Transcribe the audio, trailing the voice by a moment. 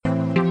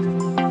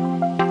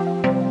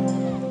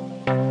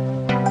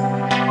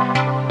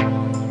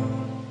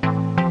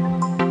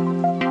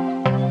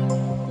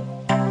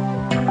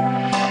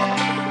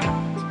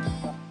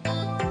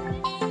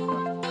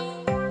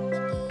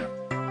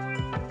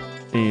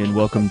and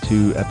welcome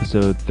to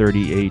episode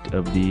 38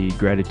 of the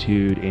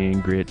Gratitude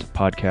and Grit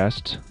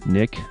podcast.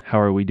 Nick, how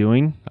are we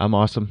doing? I'm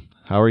awesome.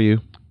 How are you?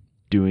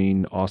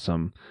 Doing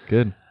awesome.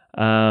 Good.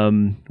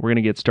 We're going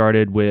to get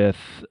started with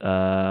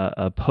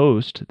a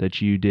post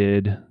that you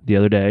did the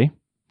other day,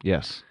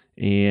 Yes.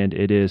 and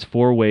it is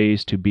 4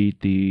 ways to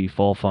beat the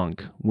fall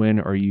funk.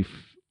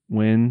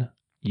 When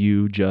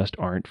you just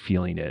aren't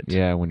feeling it.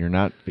 Yeah, when you're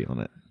not feeling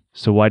it.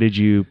 So why did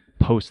you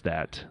post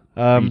that?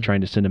 Are you trying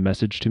to send a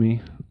message to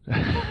me?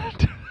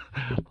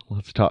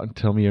 Let's talk.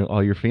 Tell me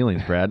all your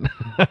feelings, Brad.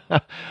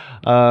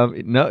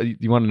 No,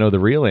 you want to know the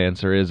real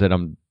answer is that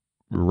I'm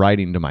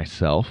writing to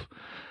myself.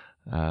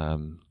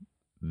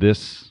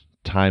 This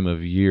time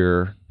of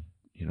year,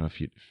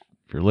 if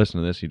you're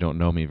listening to this, you don't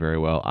know me very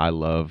well. I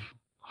love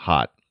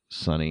hot,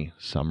 sunny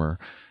summer,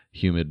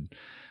 humid.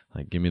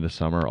 Like, give me the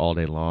summer all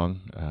day long.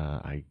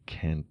 I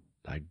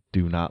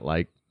do not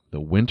like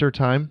the winter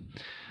time.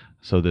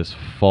 So this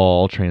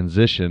fall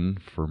transition,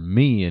 for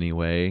me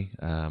anyway,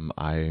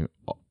 I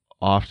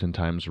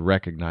oftentimes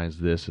recognize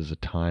this as a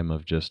time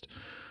of just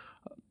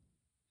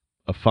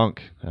a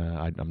funk.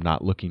 I'm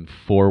not looking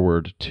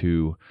forward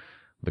to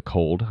the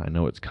cold. I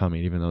know it's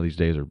coming, even though these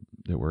days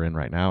that we're in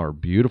right now are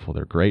beautiful.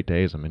 They're great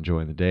days. I'm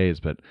enjoying the days,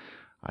 but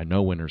I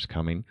know winter's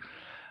coming.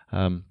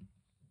 And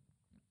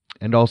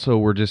also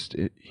we're just,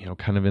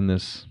 kind of in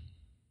this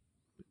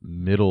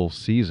middle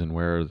season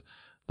where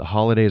the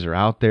holidays are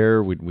out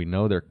there. We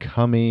know they're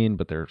coming,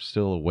 but they're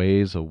still a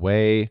ways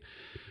away.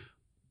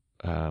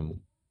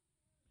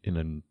 In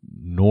a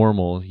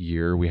normal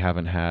year, we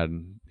haven't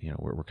had,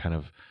 we're kind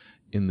of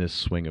in this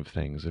swing of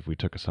things. If we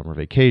took a summer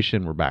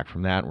vacation, we're back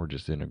from that, and we're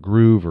just in a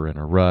groove or in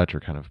a rut or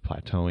kind of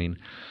plateauing,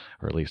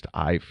 or at least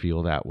I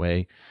feel that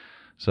way.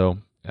 So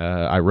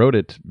I wrote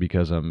it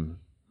because I'm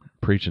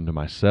preaching to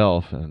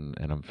myself, and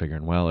I'm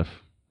figuring, well,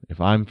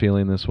 if I'm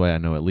feeling this way, I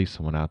know at least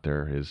someone out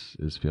there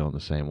is feeling the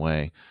same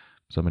way.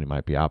 Somebody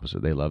might be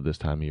opposite. They love this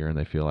time of year and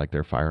they feel like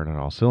they're firing on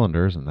all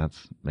cylinders, and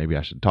maybe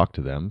I should talk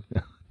to them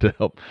to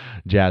help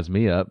jazz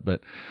me up.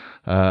 But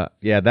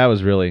that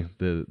was really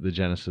the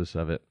genesis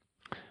of it.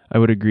 I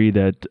would agree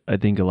that I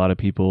think a lot of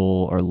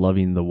people are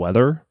loving the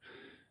weather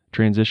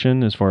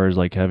transition as far as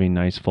like having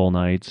nice fall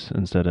nights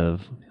instead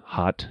of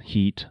hot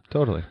heat.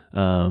 Totally.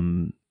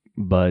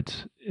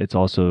 But it's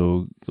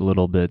also a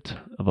little bit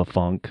of a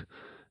funk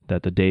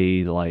that the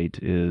daylight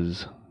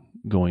is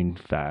going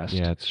fast.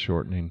 Yeah, it's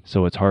shortening.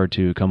 So it's hard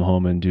to come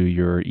home and do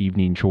your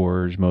evening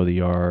chores, mow the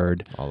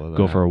yard,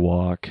 go for a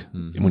walk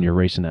when you're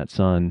racing that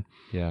sun.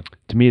 Yeah.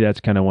 To me,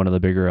 that's kind of one of the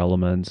bigger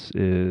elements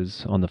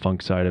is on the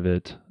funk side of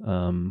it,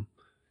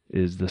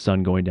 is the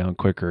sun going down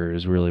quicker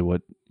is really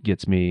what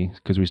gets me,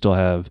 because we still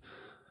have,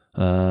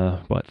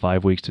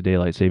 5 weeks to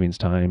daylight savings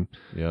time.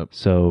 Yep.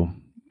 So,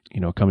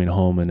 coming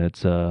home and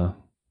it's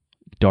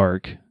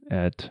dark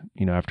at,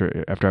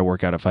 after I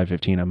work out at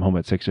 5:15, I'm home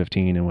at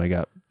 6:15, and we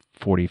got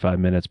 45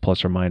 minutes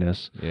plus or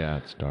minus. Yeah,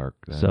 it's dark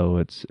then. So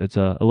it's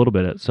a little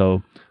bit.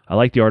 So I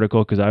like the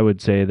article because I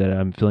would say that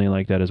I'm feeling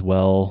like that as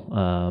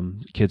well.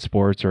 Kids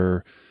sports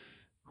are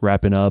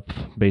wrapping up,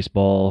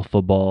 baseball,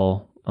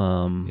 football.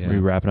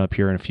 We're wrapping up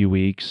here in a few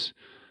weeks,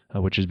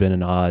 which has been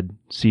an odd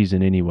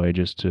season anyway,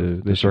 just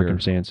to the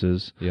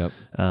circumstances. Yep.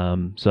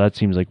 So that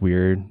seems like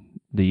weird.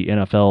 The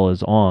NFL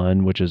is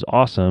on, which is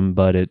awesome,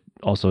 but it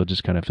also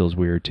just kind of feels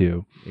weird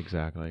too.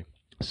 Exactly.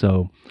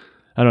 So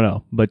I don't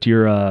know, but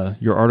your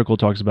article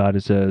talks about,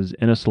 it says,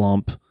 in a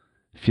slump,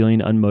 feeling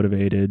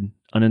unmotivated,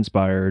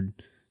 uninspired,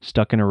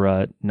 stuck in a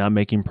rut, not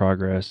making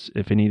progress.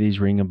 If any of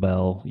these ring a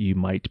bell, you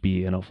might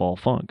be in a fall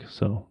funk.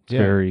 So it's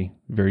very,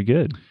 very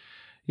good.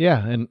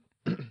 Yeah, and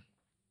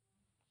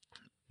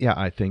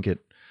I think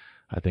it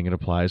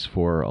applies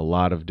for a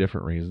lot of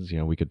different reasons.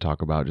 We could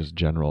talk about just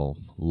general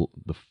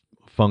the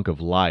funk of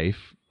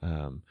life.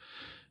 I'm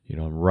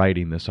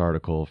writing this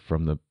article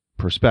from the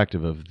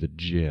perspective of the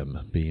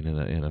gym, being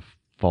in a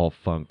fall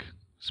funk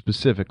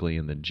specifically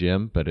in the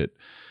gym, but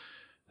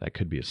that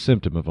could be a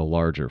symptom of a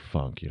larger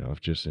funk, if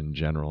just in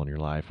general in your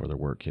life or the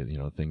work,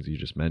 things you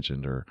just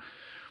mentioned are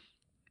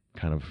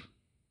kind of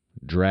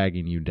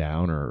dragging you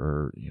down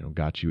or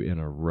got you in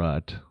a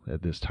rut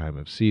at this time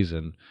of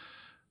season.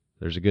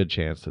 There's a good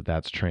chance that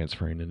that's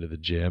transferring into the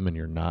gym, and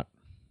you're not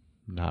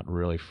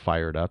really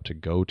fired up to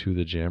go to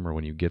the gym, or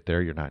when you get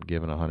there, you're not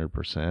giving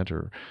 100%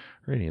 or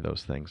any of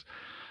those things.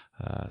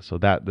 So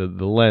that the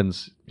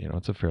lens,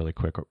 it's a fairly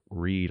quick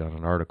read on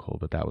an article,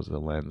 but that was the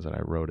lens that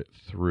I wrote it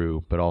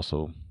through. But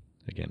also,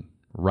 again,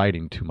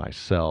 writing to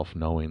myself,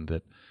 knowing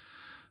that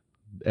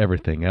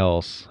everything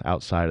else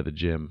outside of the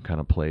gym kind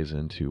of plays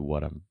into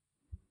what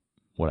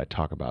I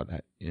talk about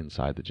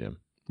inside the gym.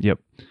 Yep.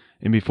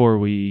 And before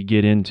we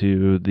get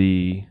into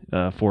the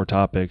 4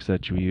 topics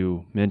that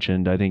you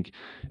mentioned, I think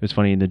it was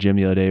funny in the gym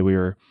the other day, we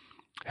were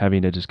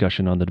having a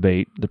discussion on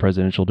the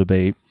presidential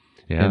debate.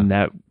 Yeah. And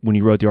that when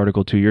you wrote the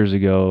article 2 years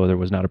ago, there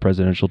was not a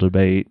presidential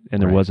debate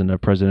and there wasn't a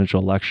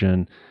presidential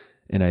election.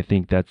 And I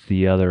think that's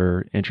the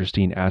other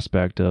interesting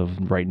aspect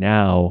of right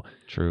now.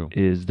 True.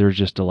 Is there's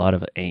just a lot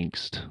of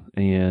angst.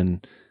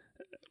 And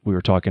we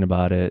were talking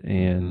about it.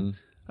 And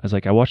I was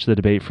like, I watched the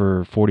debate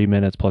for 40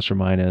 minutes plus or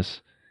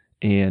minus,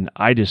 and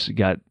I just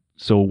got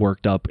so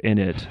worked up in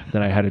it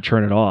that I had to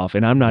turn it off.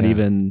 And I'm not Yeah.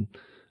 even,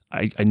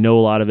 I know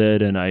a lot of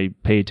it and I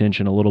pay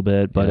attention a little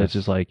bit, but it's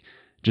Yes. just like,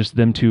 just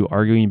them two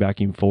arguing back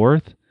and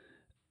forth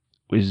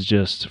is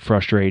just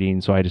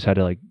frustrating. So I just had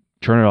to like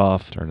turn it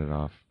off. Turn it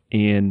off.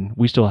 And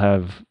we still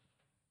have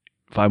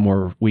 5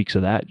 more weeks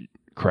of that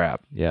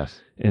crap.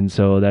 Yes. And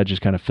so that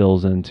just kind of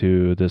fills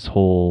into this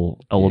whole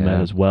element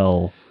Yeah. as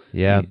well.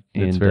 Yeah,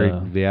 it's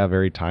And,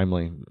 very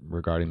timely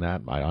regarding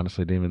that. I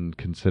honestly didn't even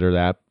consider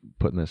that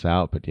putting this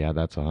out, but yeah,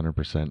 that's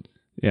 100%.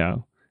 Yeah.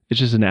 It's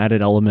just an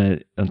added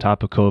element on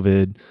top of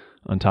COVID,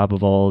 on top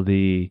of all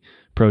the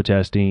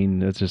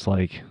protesting. It's just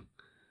like,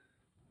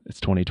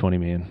 it's 2020,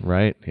 man.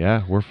 Right?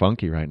 Yeah, we're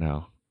funky right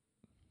now.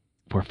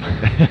 We're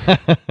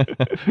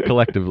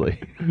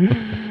Collectively.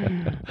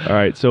 All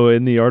right. So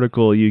in the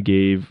article, you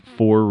gave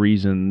 4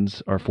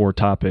 reasons or 4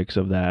 topics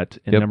of that.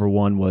 And Yep. number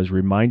 1 was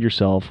remind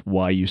yourself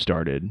why you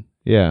started.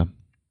 Yeah.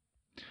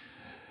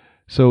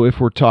 So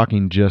if we're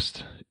talking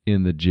just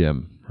in the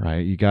gym, right?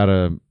 You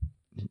gotta,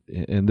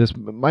 and this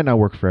might not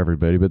work for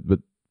everybody, but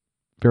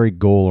very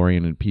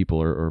goal-oriented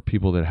people or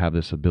people that have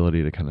this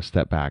ability to kind of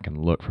step back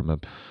and look from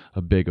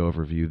a big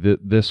overview.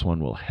 This one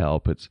will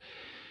help.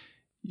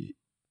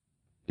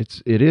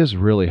 It is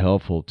really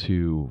helpful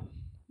to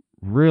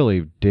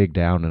really dig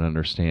down and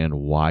understand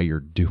why you're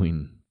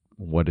doing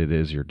what it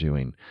is you're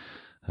doing.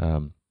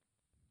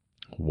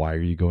 Why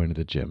are you going to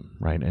the gym,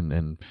 right?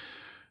 And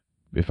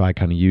if I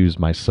kind of use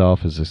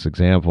myself as this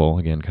example,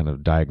 again, kind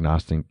of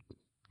diagnosing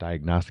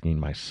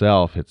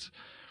myself, it's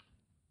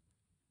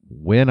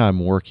when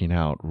I'm working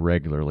out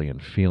regularly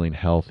and feeling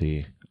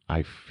healthy,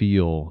 I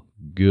feel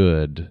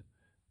good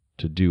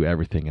to do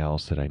everything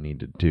else that I need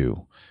to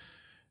do.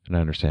 And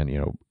I understand,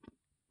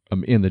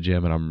 I'm in the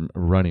gym and I'm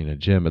running a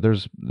gym, but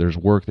there's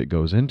work that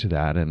goes into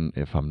that. And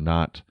if I'm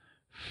not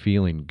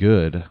feeling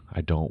good,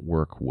 I don't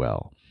work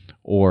well,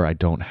 or I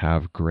don't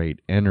have great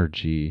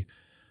energy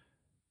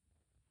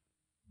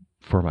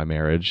for my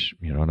marriage,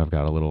 and I've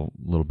got a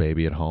little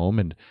baby at home,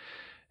 and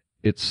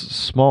it's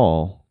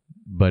small,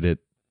 but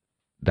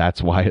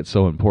that's why it's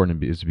so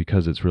important, is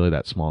because it's really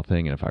that small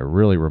thing. And if I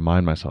really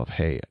remind myself,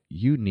 hey,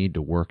 you need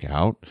to work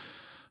out,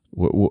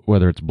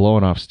 whether it's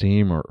blowing off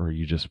steam or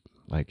you just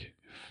like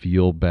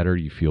feel better,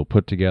 you feel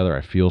put together,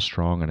 I feel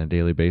strong on a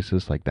daily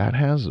basis, like that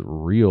has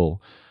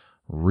real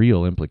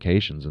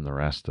implications in the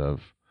rest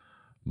of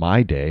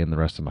my day and the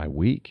rest of my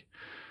week.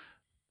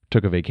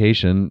 Took a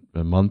vacation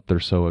a month or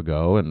so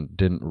ago and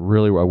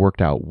I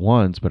worked out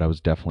once, but I was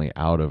definitely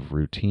out of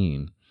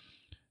routine.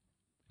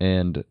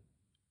 And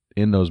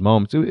in those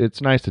moments,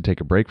 it's nice to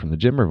take a break from the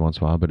gym every once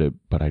in a while,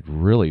 but I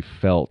really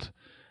felt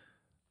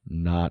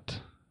not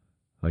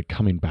like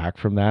coming back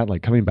from that.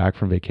 Like coming back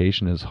from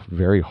vacation is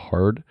very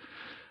hard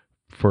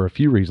for a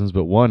few reasons,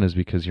 but one is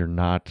because you're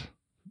not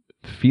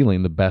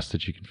feeling the best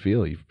that you can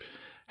feel. You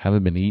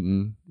haven't been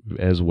eating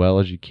as well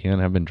as you can,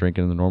 have been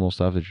drinking the normal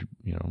stuff that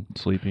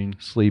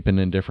sleeping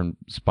in different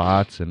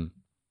spots and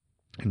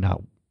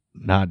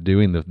not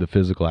doing the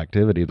physical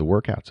activity, the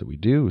workouts that we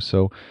do.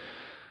 So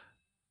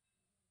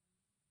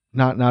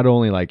not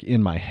only like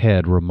in my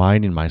head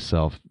reminding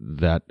myself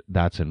that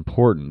that's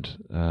important,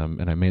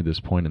 and I made this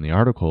point in the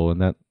article, and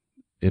that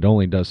it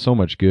only does so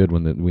much good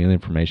when the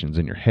information's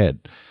in your head.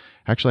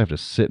 I actually have to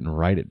sit and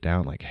write it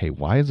down, like, hey,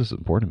 why is this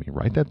important to me?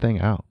 Write that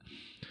thing out.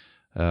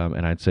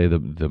 And I'd say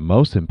the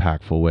most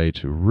impactful way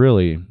to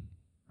really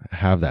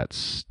have that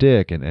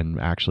stick and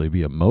actually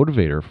be a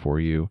motivator for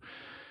you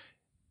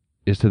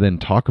is to then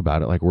talk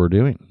about it like we're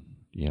doing.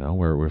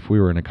 Where if we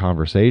were in a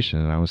conversation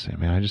and I was saying,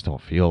 man, I just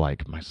don't feel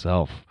like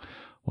myself,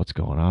 what's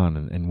going on?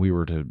 And we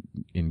were to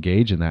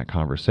engage in that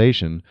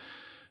conversation,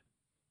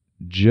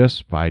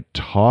 just by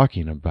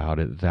talking about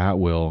it, that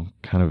will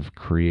kind of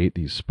create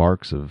these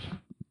sparks of,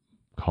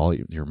 call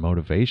it your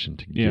motivation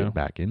to get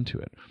back into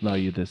it. Allow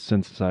you to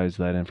synthesize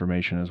that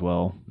information as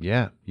well.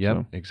 Yeah,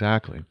 yep,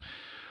 exactly.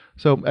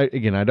 So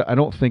again, I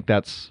don't think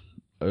that's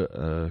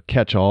a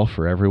catch-all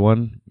for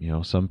everyone.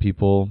 Some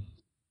people,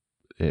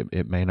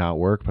 it may not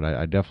work, but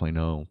I definitely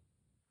know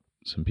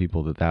some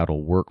people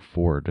that'll work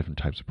for. Different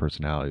types of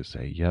personalities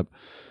say, yep,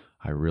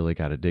 I really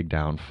got to dig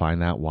down, find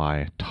that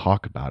why,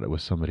 talk about it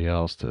with somebody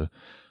else to,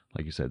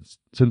 like you said,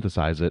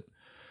 synthesize it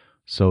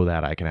so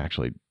that I can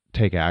actually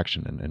take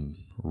action and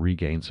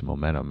regain some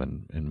momentum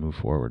and move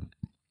forward.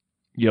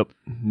 Yep.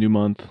 New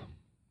month,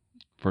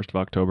 1st of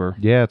October.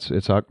 Yeah,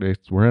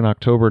 we're in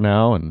October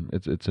now, and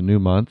it's a new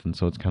month, and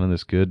so it's kind of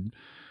this good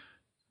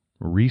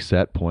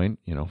reset point.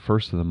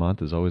 First of the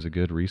month is always a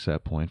good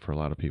reset point for a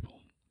lot of people.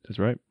 That's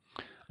right.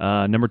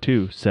 Number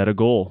 2, set a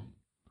goal.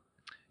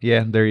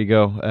 Yeah, there you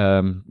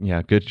go.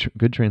 Yeah,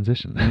 good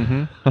transition.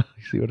 Mm-hmm.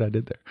 You see what I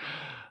did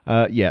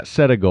there? Yeah,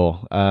 set a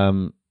goal.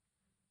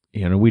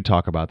 We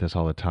talk about this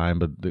all the time,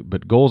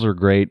 but goals are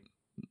great.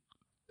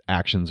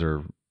 Actions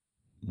are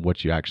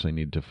what you actually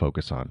need to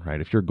focus on,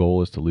 right? If your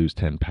goal is to lose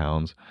 10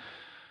 pounds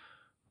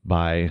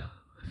by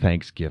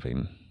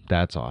Thanksgiving,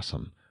 that's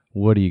awesome.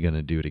 What are you going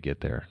to do to get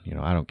there?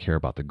 I don't care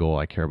about the goal.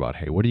 I care about,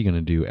 hey, what are you going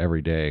to do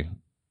every day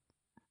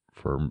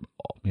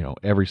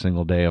every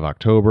single day of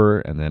October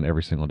and then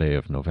every single day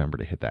of November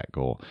to hit that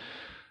goal.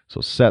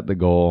 So set the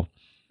goal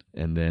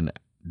and then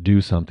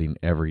do something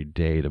every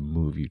day to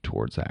move you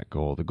towards that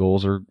goal. The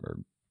goals are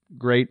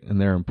great and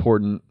they're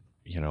important,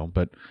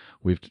 but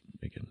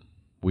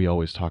we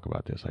always talk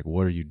about this, like,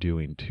 what are you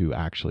doing to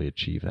actually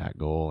achieve that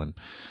goal?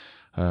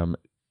 And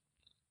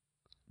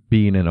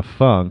being in a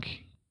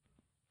funk,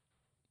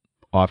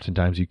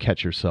 oftentimes you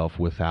catch yourself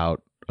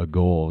without a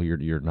goal.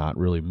 You're not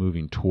really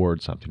moving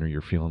towards something, or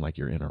you're feeling like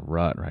you're in a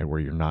rut, right, where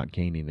you're not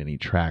gaining any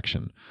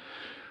traction.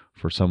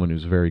 For someone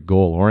who's very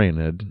goal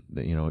oriented,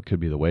 it could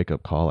be the wake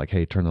up call, like,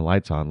 hey, turn the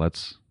lights on.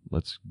 Let's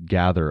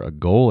gather a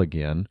goal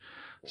again,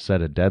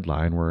 set a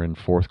deadline. We're in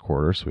fourth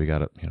quarter, so we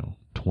got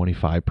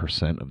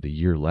 25% of the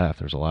year left.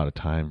 There's a lot of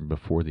time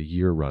before the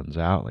year runs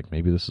out. Like,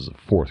 maybe this is a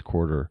fourth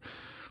quarter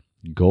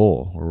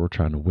goal where we're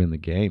trying to win the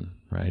game,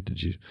 right?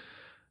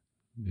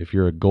 If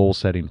you're a goal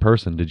setting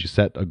person, did you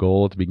set a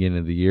goal at the beginning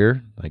of the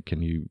year? Like,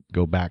 can you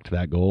go back to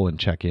that goal and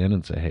check in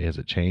and say, hey, has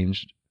it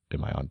changed?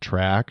 Am I on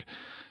track?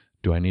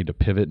 Do I need to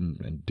pivot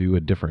and do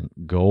a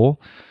different goal?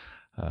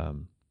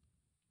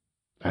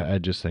 I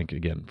just think,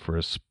 again, for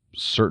a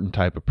certain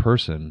type of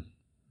person,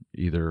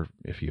 either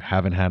if you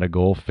haven't had a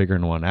goal,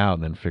 figuring one out,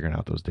 and then figuring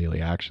out those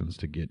daily actions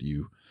to get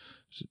you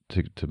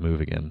to move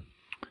again.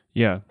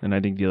 Yeah, and I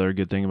think the other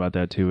good thing about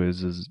that too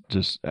is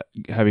just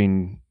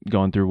having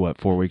gone through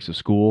 4 weeks of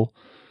school.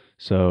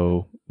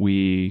 So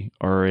we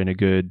are in a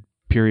good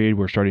period.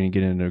 We're starting to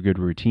get into a good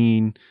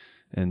routine.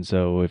 And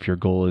so if your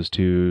goal is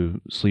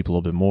to sleep a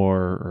little bit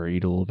more or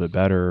eat a little bit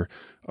better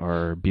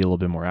or be a little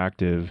bit more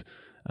active,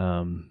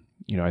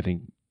 I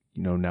think,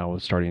 now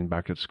starting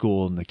back at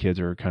school and the kids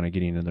are kind of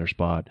getting in their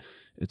spot,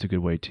 it's a good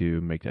way to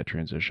make that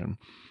transition. And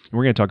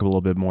we're going to talk a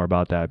little bit more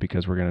about that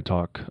because we're going to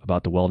talk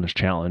about the Wellness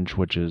Challenge,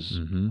 which is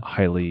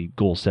highly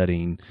goal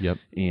setting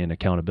and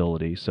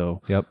accountability.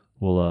 So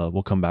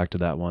we'll come back to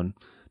that one.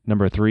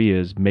 Number 3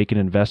 is make an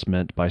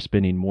investment by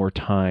spending more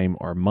time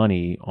or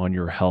money on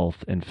your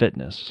health and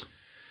fitness.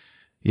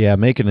 Yeah,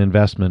 make an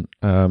investment.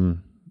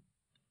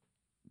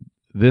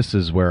 This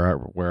is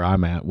where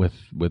I'm at with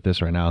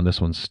this right now, and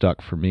this one's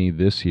stuck for me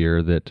this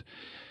year, that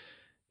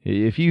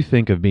if you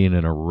think of being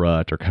in a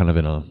rut or kind of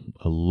in a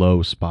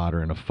low spot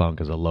or in a funk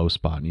as a low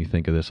spot, and you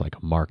think of this like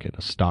a market,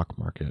 a stock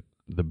market,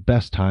 the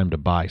best time to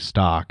buy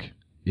stock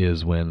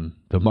is when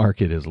the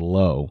market is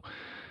low.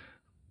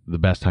 The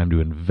best time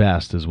to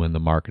invest is when the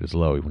market is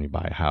low. When you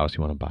buy a house,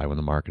 you want to buy when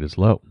the market is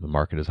low. The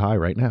market is high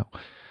right now.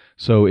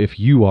 So if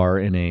you are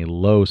in a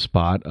low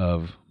spot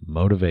of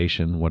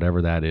motivation,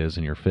 whatever that is,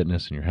 in your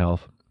fitness and your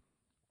health,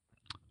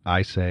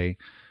 I say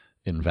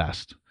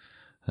invest.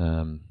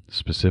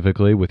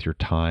 Specifically with your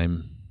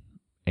time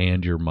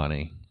and your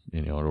money.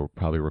 It'll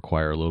probably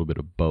require a little bit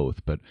of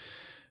both, but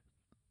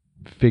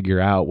figure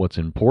out what's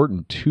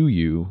important to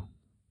you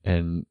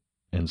and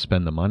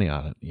spend the money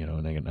on it.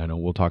 And again, I know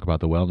we'll talk about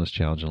the Wellness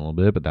Challenge in a little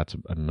bit, but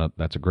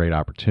that's a great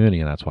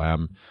opportunity, and that's why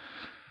I'm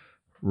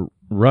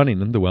running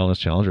the Wellness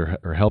Challenge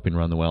or helping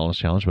run the Wellness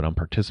Challenge, but I'm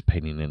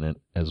participating in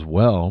it as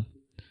well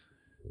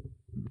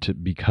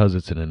because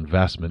it's an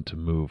investment to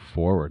move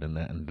forward,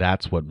 and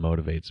that's what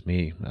motivates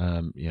me.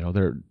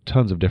 There are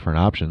tons of different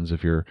options.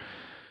 If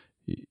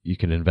you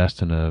can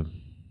invest in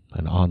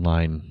an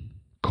online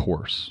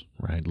course,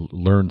 right?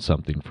 Learn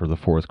something for the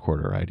fourth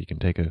quarter, right? You can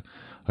take a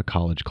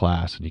college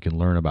class and you can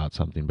learn about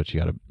something, but you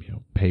got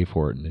to pay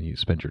for it, and then you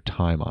spend your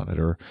time on it.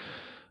 Or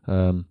I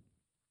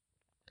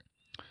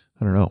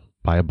don't know,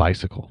 buy a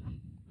bicycle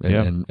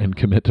and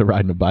commit to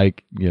riding a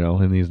bike,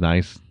 in these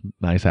nice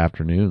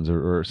afternoons,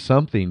 or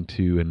something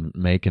to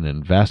make an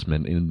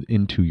investment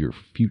into your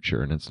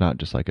future. And it's not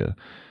just like a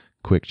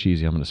quick,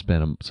 cheesy, I'm going to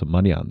spend some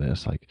money on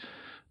this. Like,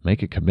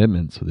 make a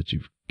commitment so that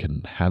you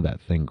can have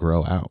that thing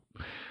grow out.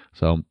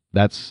 So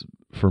that's,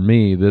 for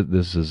me,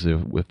 this is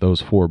with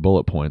those 4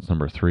 bullet points.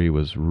 Number 3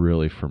 was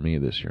really for me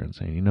this year, and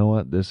saying, you know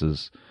what, this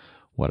is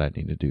what I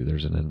need to do.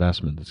 There's an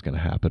investment that's going to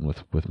happen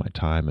with my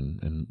time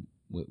and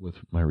with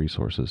my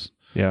resources.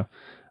 Yeah.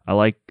 I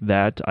like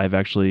that. I've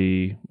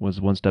actually was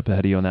one step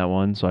ahead of you on that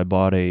one. So I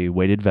bought a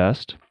weighted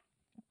vest.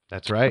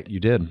 That's right. You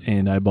did.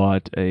 And I'm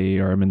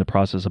in the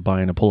process of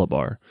buying a pull-up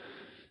bar.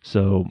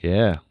 So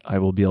I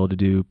will be able to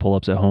do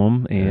pull-ups at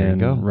home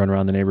and run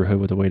around the neighborhood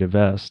with a weighted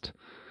vest,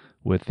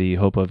 with the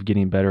hope of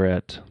getting better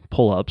at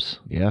pull-ups.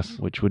 Yes.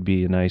 Which would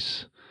be a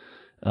nice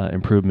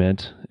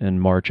improvement in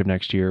March of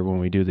next year when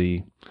we do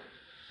the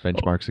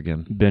benchmarks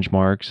again.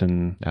 Benchmarks,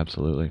 and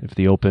absolutely, if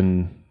the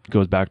Open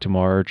goes back to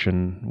March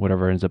and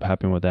whatever ends up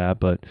happening with that,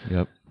 but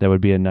that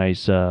would be a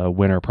nice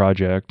winter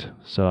project.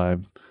 So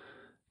I've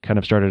kind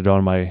of started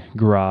on my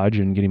garage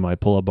and getting my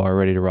pull-up bar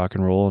ready to rock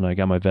and roll, and I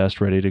got my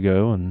vest ready to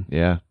go,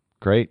 and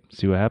great.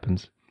 See what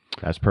happens.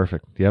 That's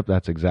perfect. Yep,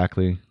 that's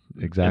exactly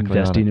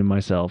investing in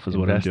myself is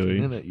what I'm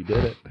doing. In it. You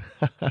did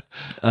it.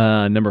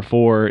 Number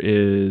 4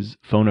 is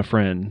phone a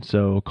friend.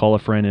 So call a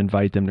friend,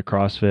 invite them to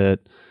CrossFit.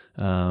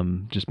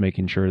 Just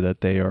making sure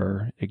that they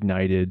are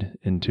ignited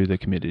into the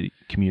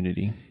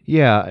community.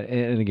 Yeah,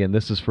 and again,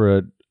 this is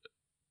for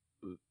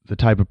the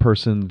type of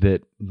person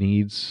that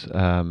needs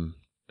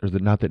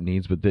not that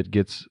needs, but that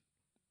gets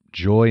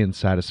joy and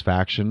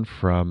satisfaction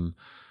from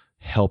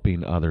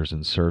helping others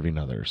and serving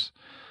others.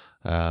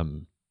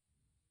 When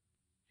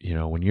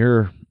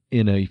you're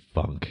in a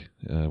funk,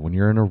 when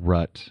you're in a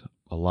rut,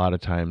 a lot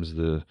of times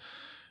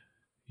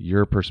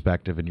your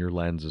perspective and your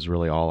lens is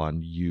really all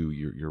on you.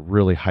 You're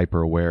really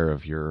hyper aware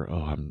of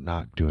I'm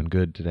not doing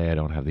good today. I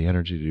don't have the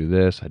energy to do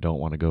this. I don't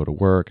want to go to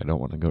work. I don't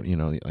want to go,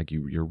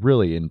 you're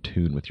really in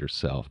tune with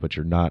yourself, but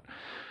you're not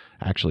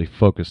actually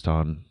focused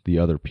on the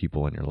other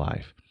people in your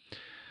life.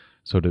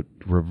 So to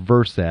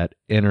reverse that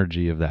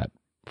energy of that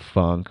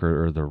funk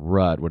or the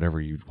rut,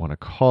 whatever you want to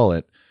call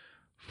it,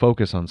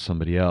 focus on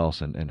somebody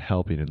else and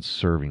helping and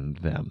serving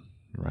them,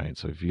 right?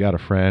 So if you got a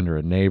friend or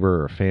a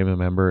neighbor or a family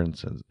member and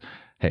says,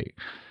 hey,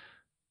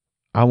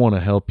 I want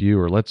to help you,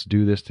 or let's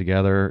do this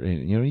together.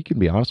 And, you can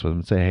be honest with them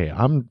and say, hey,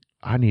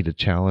 I need a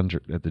challenge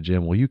at the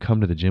gym. Will you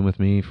come to the gym with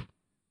me,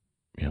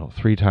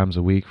 3 times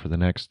a week for the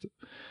next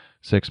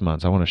 6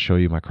 months? I want to show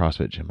you my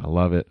CrossFit gym. I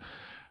love it.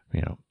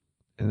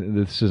 And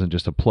this isn't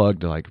just a plug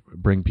to like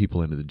bring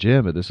people into the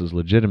gym, but this is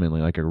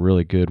legitimately like a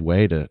really good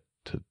way to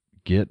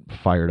get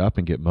fired up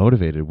and get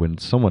motivated. When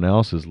someone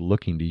else is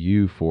looking to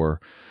you for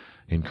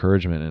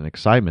encouragement and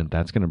excitement,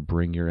 that's going to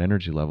bring your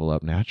energy level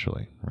up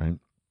naturally, right?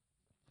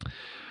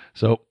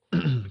 So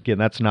again,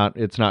 it's not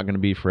going to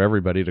be for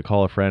everybody to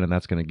call a friend and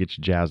that's going to get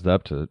you jazzed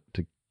up to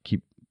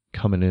keep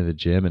coming into the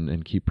gym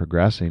and keep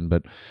progressing.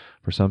 But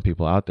for some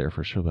people out there,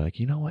 for sure, like,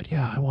 you know what?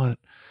 Yeah, I want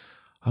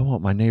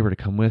my neighbor to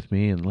come with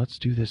me and let's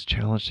do this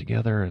challenge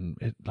together. And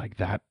it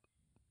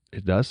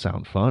does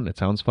sound fun. It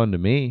sounds fun to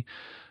me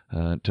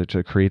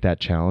to create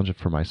that challenge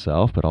for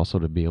myself, but also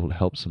to be able to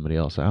help somebody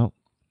else out.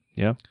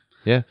 Yeah.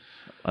 Yeah.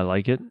 I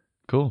like it.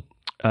 Cool.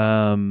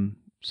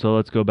 So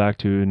let's go back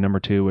to number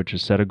 2, which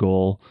is set a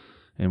goal,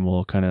 and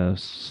we'll kind of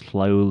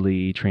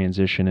slowly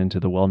transition into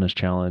the wellness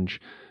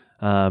challenge.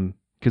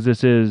 Because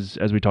this is,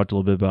 as we talked a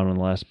little bit about on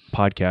the last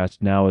podcast,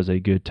 now is a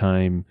good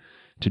time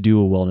to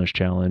do a wellness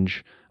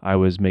challenge. I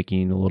was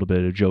making a little bit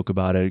of a joke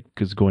about it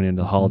because going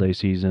into the holiday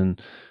season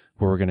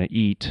where we're going to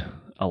eat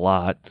a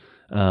lot,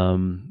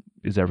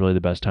 is that really the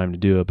best time to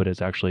do it? But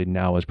it's actually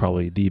now is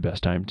probably the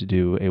best time to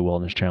do a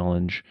wellness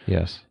challenge.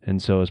 Yes.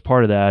 And so as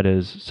part of that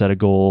is set a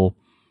goal,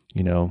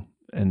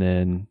 and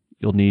then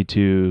you'll need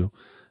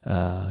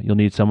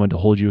someone to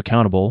hold you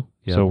accountable.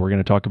 Yep. So we're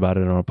going to talk about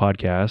it on a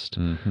podcast.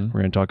 Mm-hmm. We're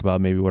going to talk about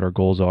maybe what our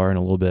goals are in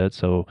a little bit.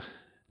 So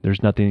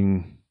there's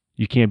nothing,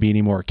 you can't be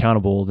any more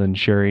accountable than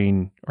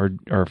sharing our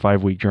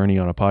 5-week journey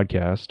on a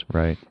podcast.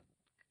 Right.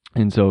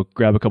 And so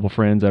grab a couple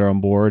friends that are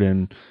on board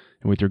and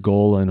with your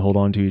goal and hold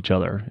on to each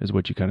other is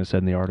what you kind of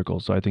said in the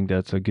article. So I think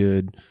that's a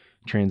good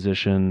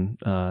transition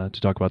to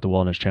talk about the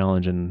wellness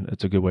challenge, and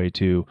it's a good way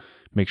to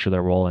make sure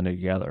that we're all in it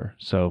together.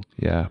 So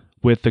yeah.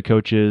 With the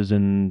coaches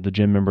and the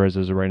gym members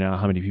as of right now,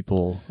 how many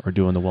people are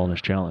doing the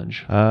wellness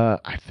challenge?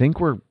 I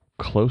think we're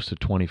close to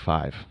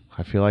 25.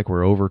 I feel like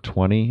we're over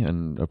 20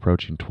 and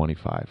approaching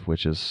 25,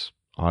 which is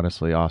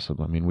honestly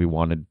awesome. I mean, we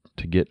wanted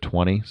to get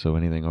 20, so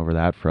anything over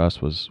that for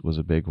us was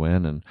a big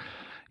win. And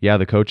yeah,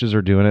 the coaches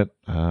are doing it.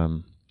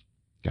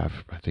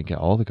 I think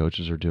all the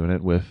coaches are doing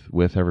it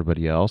with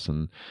everybody else,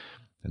 and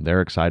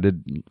they're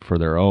excited for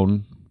their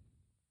own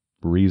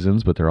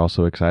reasons, but they're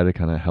also excited to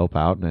kind of help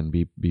out and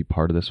be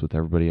part of this with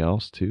everybody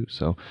else too.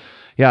 So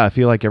yeah, I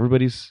feel like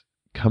everybody's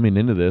coming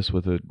into this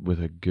with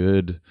a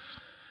good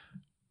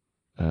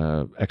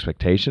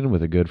expectation,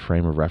 with a good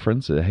frame of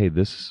reference. Hey,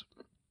 this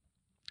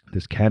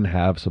can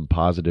have some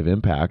positive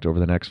impact over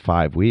the next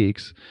 5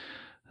 weeks.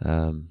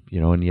 And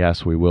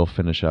yes, we will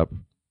finish up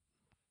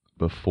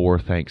before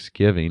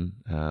Thanksgiving,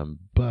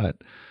 but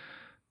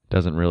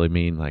doesn't really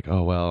mean like,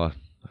 oh, well,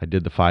 I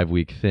did the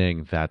 5-week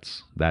thing.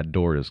 That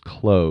door is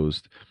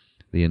closed.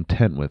 The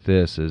intent with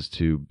this is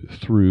to,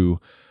 through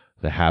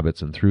the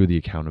habits and through the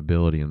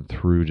accountability and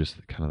through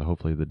just kind of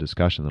hopefully the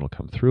discussion that'll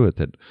come through it,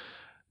 that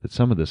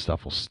some of this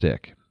stuff will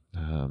stick.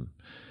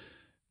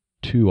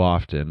 Too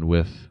often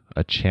with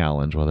a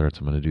challenge, whether it's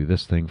I'm going to do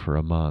this thing for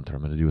a month or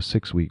I'm going to do a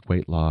 6-week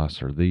weight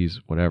loss or these,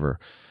 whatever,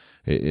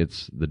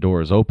 it's the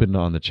door is open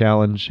on the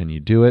challenge and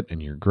you do it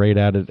and you're great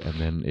at it, and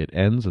then it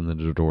ends and then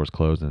the door is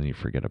closed and then you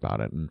forget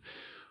about it. And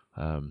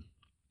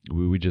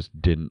we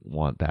just didn't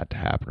want that to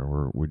happen,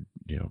 or we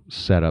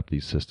set up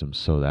these systems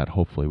so that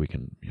hopefully we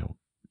can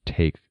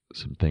take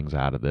some things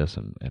out of this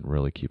and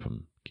really keep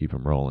them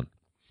rolling.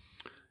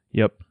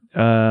 Yep.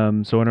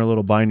 So in our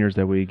little binders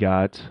that we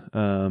got,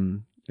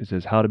 it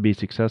says how to be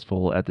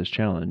successful at this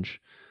challenge.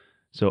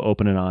 So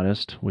open and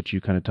honest, which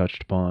you kind of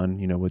touched upon,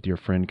 with your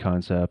friend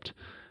concept.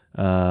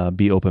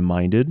 Be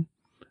open-minded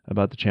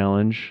about the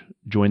challenge.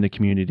 Join the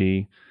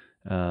community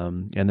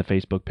and the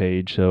Facebook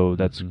page. So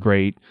that's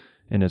great.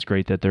 And it's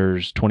great that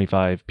there's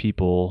 25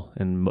 people,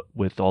 and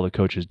with all the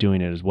coaches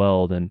doing it as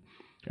well, then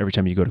every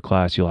time you go to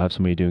class, you'll have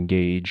somebody to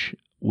engage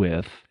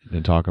with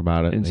and talk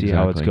about it and see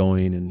how it's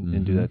going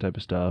and do that type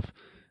of stuff.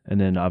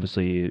 And then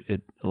obviously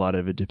a lot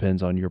of it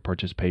depends on your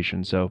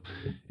participation. So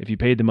if you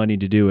paid the money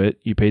to do it,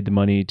 you paid the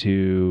money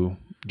to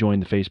join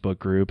the Facebook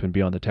group and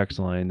be on the text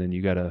line, then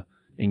you got to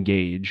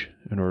engage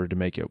in order to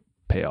make it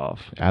pay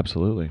off.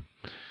 Absolutely.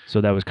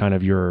 So that was kind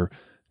of your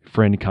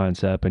friend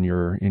concept and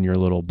in your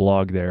little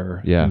blog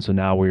there. Yeah. And so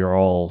now we are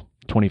all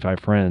 25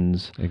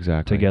 friends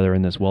Exactly. together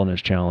in this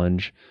wellness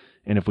challenge.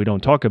 And if we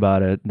don't talk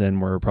about it, then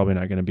we're probably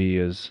not going to be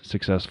as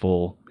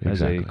successful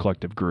as a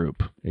collective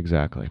group.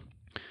 Exactly.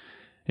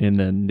 And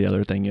then the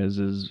other thing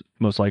is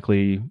most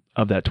likely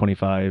of that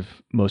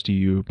 25, most of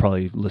you are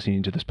probably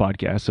listening to this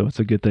podcast. So it's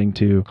a good thing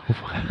to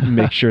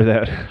make sure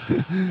that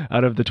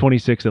out of the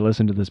 26 that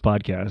listen to this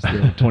podcast,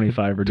 the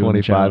 25 are doing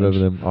 25 of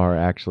them are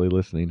actually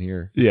listening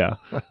here. Yeah.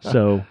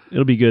 So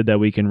it'll be good that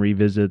we can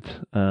revisit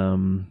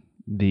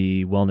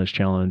the wellness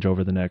challenge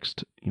over the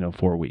next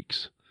 4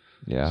 weeks.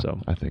 Yeah, so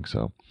I think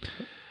so.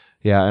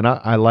 Yeah, and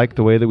I like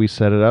the way that we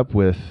set it up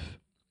with,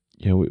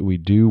 we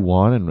do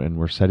want, and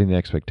we're setting the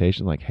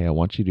expectation like, hey, I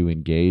want you to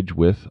engage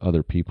with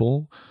other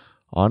people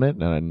on it.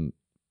 And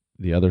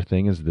the other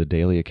thing is the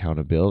daily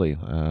accountability.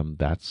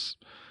 That's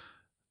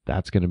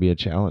going to be a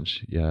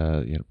challenge.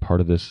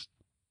 Part of this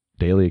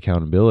daily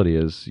accountability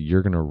is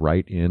you're going to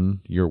write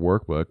in your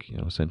workbook,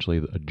 essentially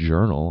a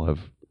journal of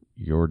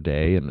your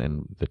day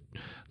and the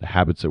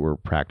habits that we're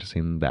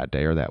practicing that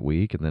day or that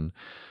week. And then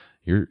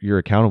you're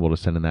accountable to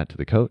sending that to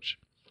the coach.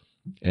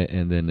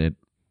 And then it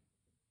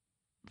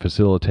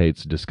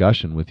facilitates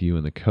discussion with you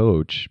and the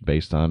coach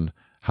based on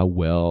how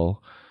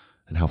well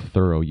and how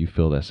thorough you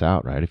fill this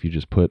out, right? If you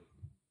just put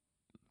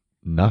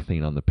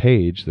nothing on the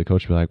page, the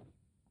coach will be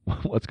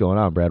like, what's going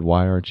on, Brad?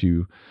 Why aren't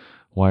you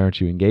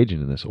engaging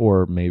in this?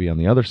 Or maybe on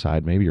the other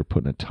side, maybe you're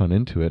putting a ton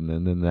into it,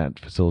 and then that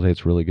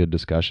facilitates really good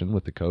discussion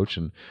with the coach,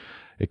 and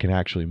it can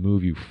actually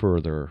move you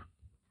further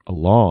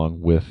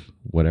along with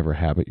whatever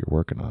habit you're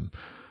working on.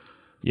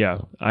 Yeah,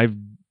 I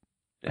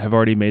have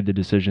already made the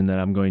decision that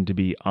I'm going to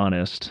be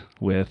honest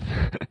with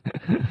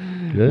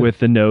with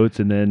the notes,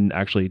 and then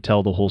actually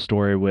tell the whole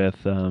story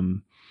with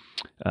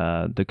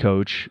the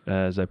coach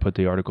as I put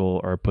the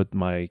article or put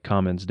my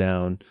comments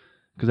down,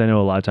 because I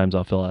know a lot of times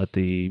I'll fill out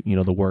the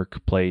the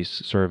workplace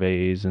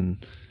surveys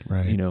and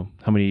right.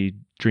 How many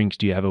drinks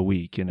do you have a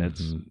week, and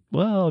it's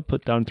well, I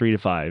put down 3 to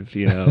 5,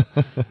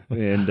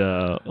 and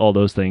all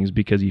those things,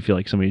 because you feel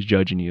like somebody's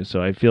judging you.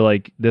 So I feel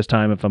like this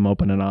time, if I'm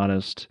open and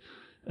honest,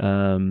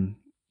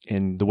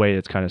 and the way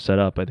it's kind of set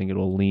up, I think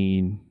it'll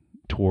lean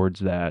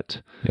towards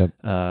that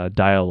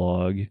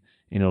dialogue,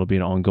 and it'll be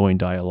an ongoing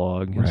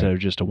dialogue instead of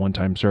just a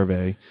one-time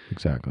survey.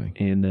 Exactly.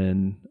 And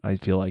then I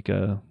feel like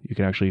you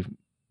can actually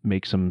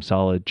make some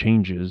solid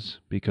changes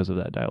because of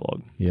that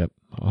dialogue. Yep,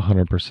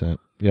 100%.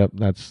 Yep,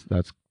 that's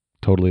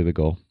totally the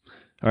goal.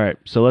 All right,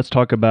 so let's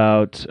talk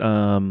about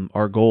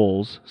our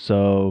goals.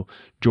 So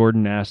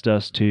Jordan asked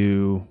us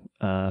to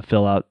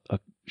fill out a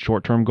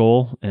short-term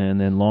goal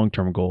and then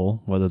long-term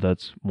goal, whether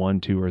that's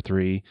 1, 2, or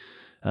 3.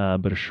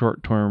 But a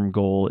short-term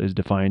goal is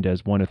defined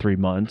as 1 to 3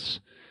 months,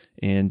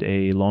 and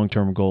a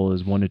long-term goal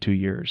is 1 to 2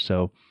 years.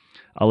 So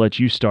I'll let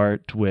you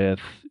start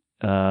with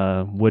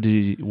what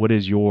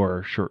is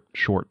your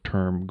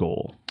short-term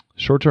goal?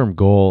 Short-term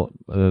goal,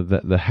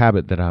 the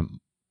habit that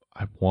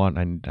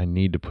I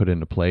need to put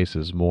into place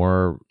is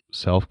more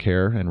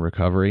self-care and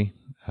recovery,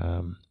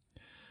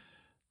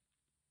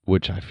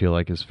 which I feel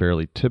like is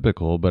fairly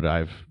typical, but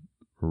I've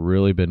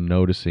really been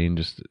noticing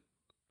just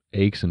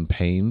aches and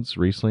pains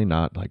recently,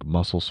 not like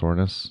muscle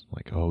soreness,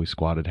 like, oh, we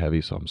squatted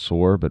heavy, so I'm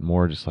sore, but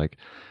more just like,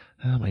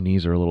 my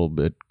knees are a little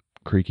bit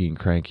creaky and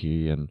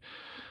cranky, and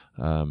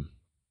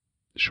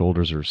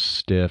shoulders are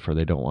stiff, or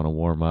they don't want to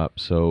warm up.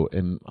 So,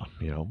 and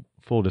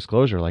full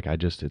disclosure, like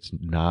it's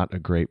not a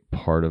great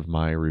part of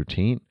my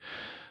routine,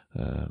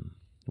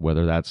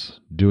 whether that's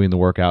doing the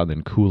workout and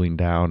then cooling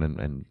down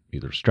and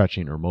either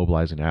stretching or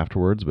mobilizing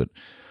afterwards. But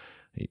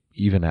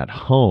even at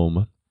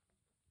home,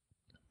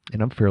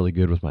 and I'm fairly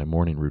good with my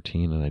morning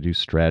routine, and I do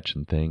stretch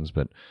and things,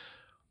 but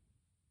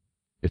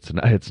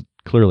it's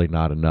clearly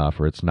not enough,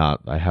 or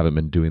I haven't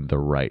been doing the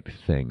right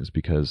things,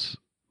 because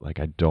like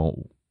I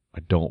don't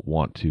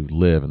want to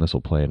live, and this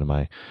will play into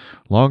my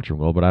long-term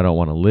goal, but I don't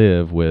want to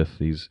live with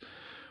these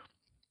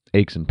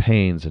aches and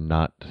pains and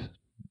not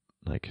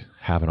like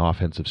have an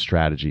offensive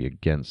strategy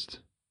against,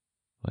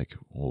 like,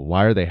 well,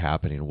 why are they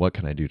happening? What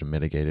can I do to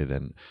mitigate it?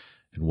 And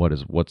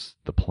what's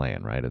the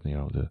plan, right?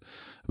 And,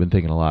 I've been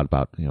thinking a lot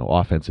about,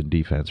 offense and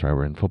defense, right?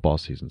 We're in football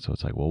season. So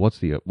it's like, well, what's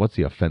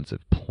the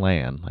offensive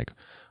plan? Like,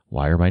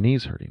 why are my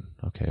knees hurting?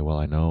 Okay, well,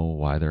 I know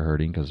why they're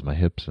hurting, because my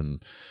hips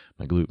and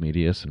my glute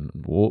medius and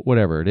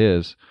whatever it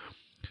is.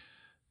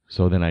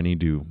 So then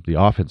the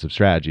offensive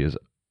strategy is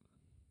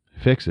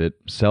fix it,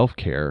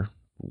 self-care,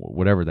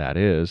 whatever that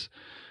is,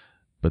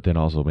 but then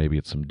also maybe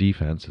it's some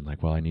defense, and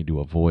like, well, I need to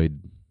avoid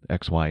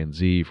X, Y, and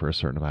Z for a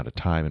certain amount of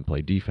time and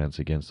play defense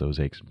against those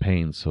aches and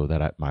pains so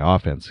that my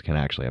offense can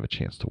actually have a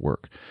chance to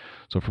work.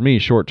 So for me,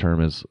 short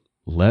term is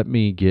let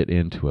me get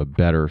into a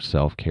better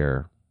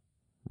self-care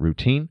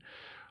routine.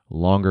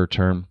 Longer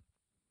term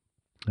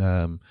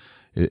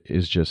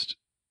is just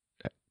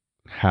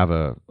have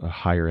a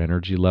higher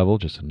energy level,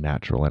 just a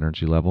natural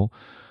energy level.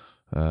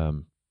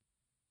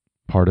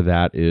 Part of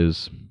that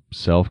is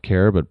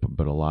self-care, but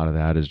a lot of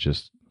that is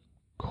just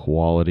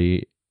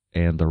quality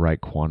and the right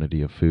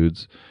quantity of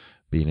foods,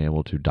 being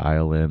able to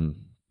dial in,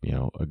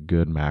 a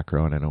good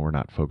macro. And I know we're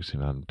not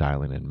focusing on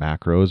dialing in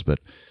macros, but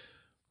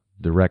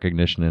the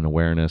recognition and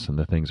awareness and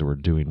the things that we're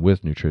doing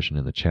with nutrition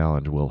in the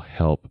challenge will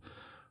help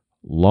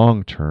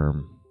long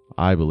term,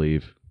 I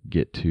believe,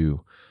 get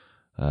to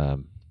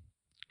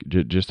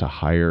just a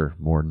higher,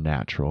 more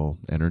natural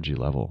energy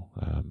level.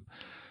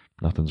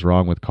 Nothing's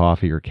wrong with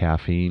coffee or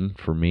caffeine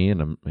for me,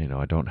 and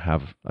I don't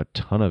have a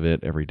ton of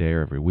it every day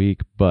or every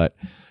week, but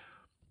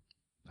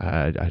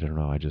I don't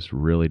know. I just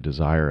really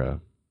desire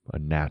a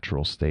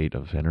natural state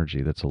of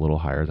energy that's a little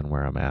higher than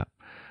where I'm at.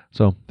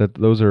 So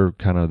those are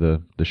kind of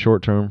the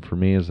short term for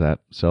me is that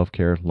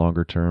self-care.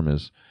 Longer term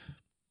is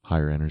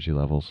higher energy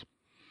levels.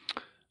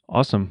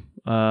 Awesome.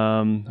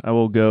 I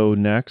will go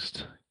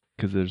next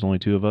because there's only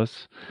two of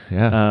us.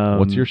 Yeah.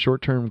 What's your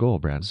short term goal,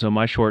 Brad? So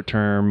my short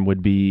term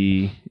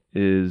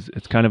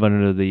it's kind of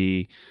under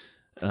the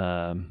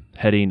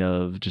heading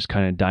of just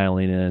kind of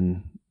dialing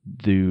in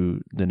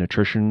the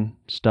nutrition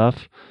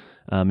stuff.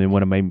 And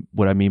what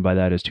I mean by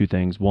that is two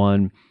things.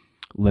 One,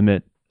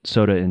 limit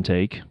soda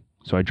intake.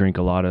 So I drink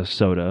a lot of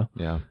soda.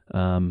 Yeah.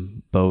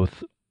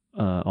 Both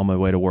on my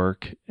way to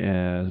work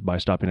by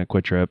stopping at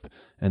Quick Trip,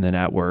 and then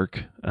at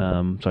work.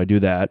 So I do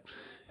that.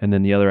 And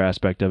then the other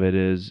aspect of it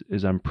is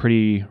I'm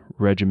pretty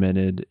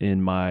regimented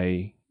in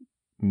my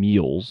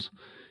meals,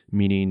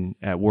 meaning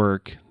at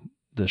work,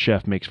 the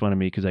chef makes fun of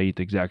me because I eat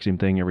the exact same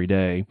thing every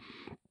day.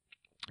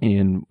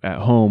 And at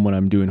home, when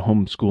I'm doing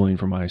homeschooling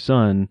for my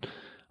son,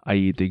 I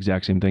eat the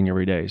exact same thing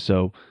every day.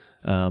 So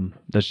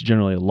that's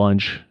generally a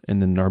lunch,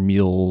 and then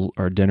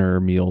our dinner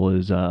meal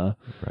is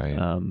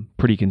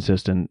pretty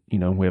consistent.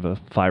 We have a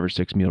 5 or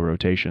 6 meal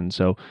rotation.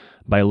 So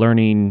by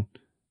learning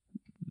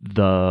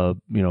the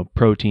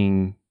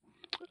protein,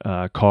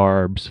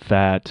 carbs,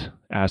 fat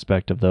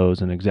aspect of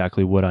those, and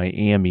exactly what I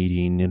am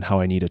eating and how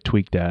I need to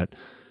tweak that,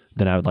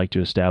 then I would like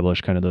to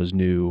establish kind of those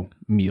new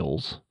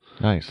meals.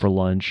 Nice. For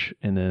lunch,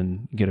 and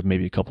then get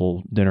maybe a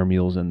couple dinner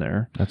meals in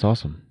there. That's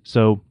awesome.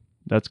 So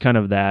that's kind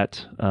of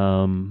that.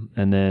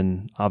 And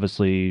then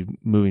obviously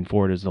moving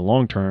forward as the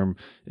long term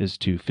is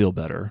to feel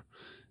better.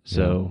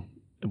 So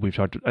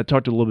I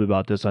talked a little bit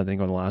about this, I think,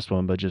 on the last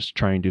one, but just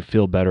trying to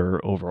feel better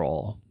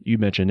overall. You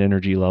mentioned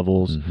energy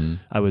levels. Mm-hmm.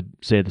 I would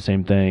say the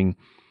same thing,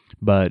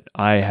 but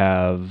I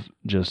have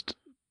just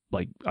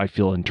I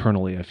feel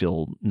internally, I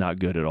feel not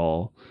good at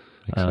all,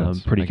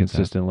 pretty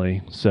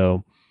consistently.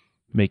 So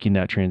making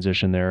that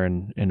transition there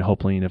and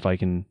hopefully if I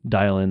can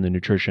dial in the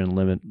nutrition,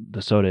 limit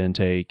the soda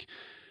intake,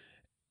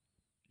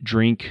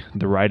 drink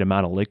the right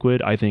amount of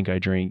liquid. I think I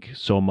drink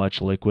so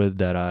much liquid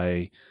that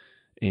I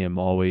am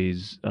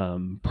always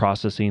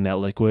processing that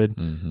liquid,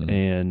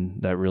 and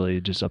that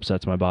really just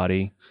upsets my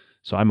body.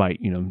 So I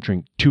might,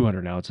 drink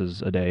 200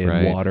 ounces a day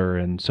of water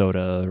and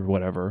soda or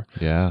whatever.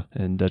 Yeah.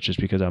 And that's just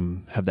because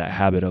have that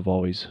habit of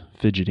always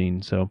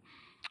fidgeting. So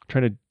I'm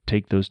trying to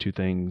take those two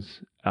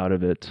things out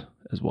of it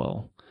as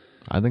well.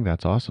 I think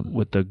that's awesome.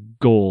 What the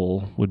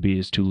goal would be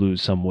is to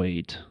lose some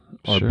weight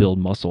or build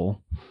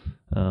muscle,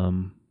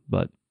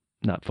 but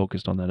not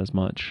focused on that as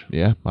much.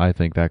 Yeah, I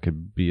think that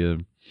could be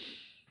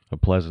a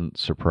pleasant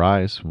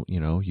surprise.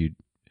 You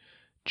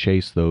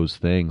chase those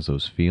things,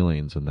 those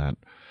feelings, and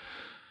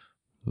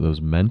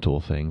those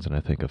mental things, and I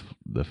think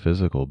the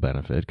physical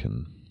benefit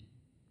can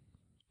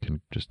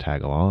just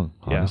tag along.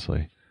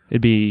 Honestly,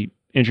 it'd be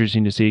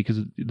interesting to see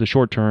because the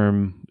short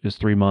term is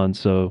 3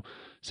 months, so.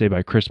 Say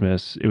by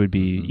Christmas, it would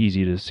be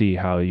easy to see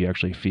how you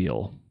actually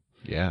feel.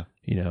 Yeah.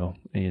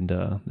 And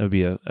that would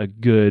be a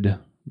good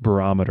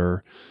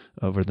barometer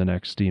over the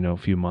next,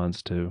 few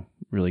months to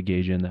really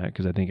gauge in that.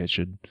 Because I think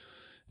if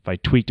I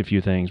tweaked a few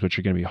things, which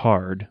are going to be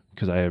hard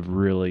because I have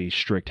really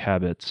strict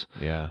habits.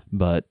 Yeah.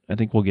 But I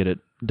think we'll get it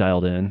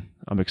dialed in.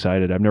 I'm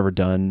excited. I've never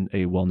done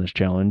a wellness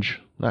challenge.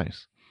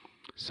 Nice.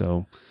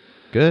 So.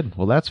 Good.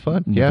 Well, that's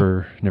fun.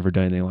 Never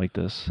done anything like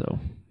this. So.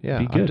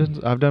 Yeah,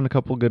 I've done a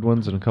couple good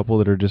ones and a couple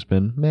that are just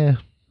been meh.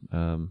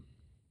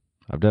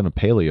 I've done a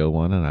paleo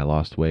one and I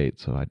lost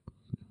weight, so I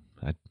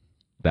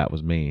that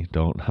was me.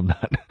 I'm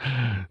not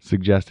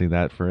suggesting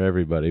that for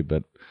everybody,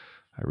 but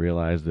I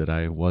realized that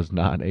I was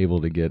not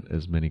able to get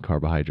as many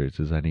carbohydrates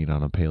as I need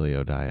on a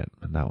paleo diet,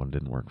 and that one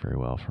didn't work very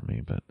well for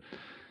me. But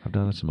I've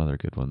done some other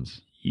good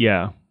ones.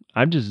 Yeah,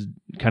 I'm just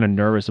kind of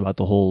nervous about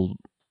the whole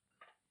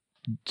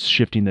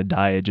shifting the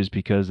diet, just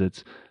because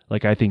it's.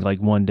 I think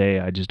one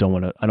day I don't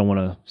want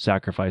to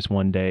sacrifice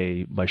one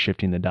day by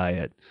shifting the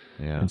diet.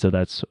 Yeah. And so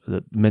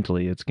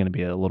mentally it's going to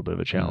be a little bit of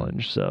a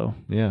challenge. So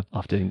yeah,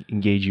 I'll have to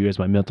engage you as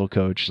my mental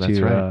coach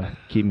to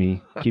keep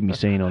me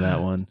sane on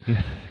that one.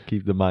 Yeah.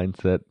 Keep the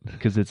mindset.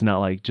 Because it's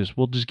not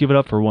we'll just give it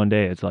up for one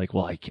day. It's I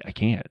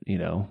can't,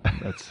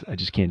 I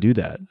just can't do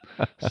that.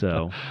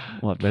 So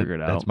we'll have to figure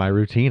it out. That's my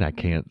routine. I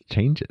can't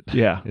change it.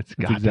 Yeah. It's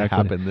got to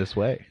happen this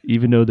way.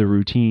 Even though the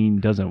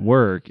routine doesn't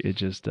work, it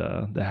just,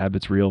 the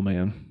habit's real,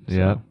 man.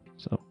 Yeah.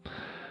 So,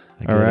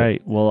 all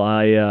right. Well,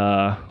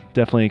 I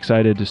definitely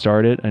excited to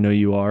start it. I know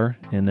you are.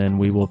 And then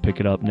we will pick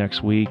it up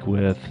next week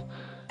with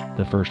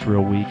the first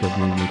real week of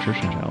the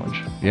nutrition challenge.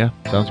 Yeah.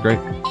 Sounds great.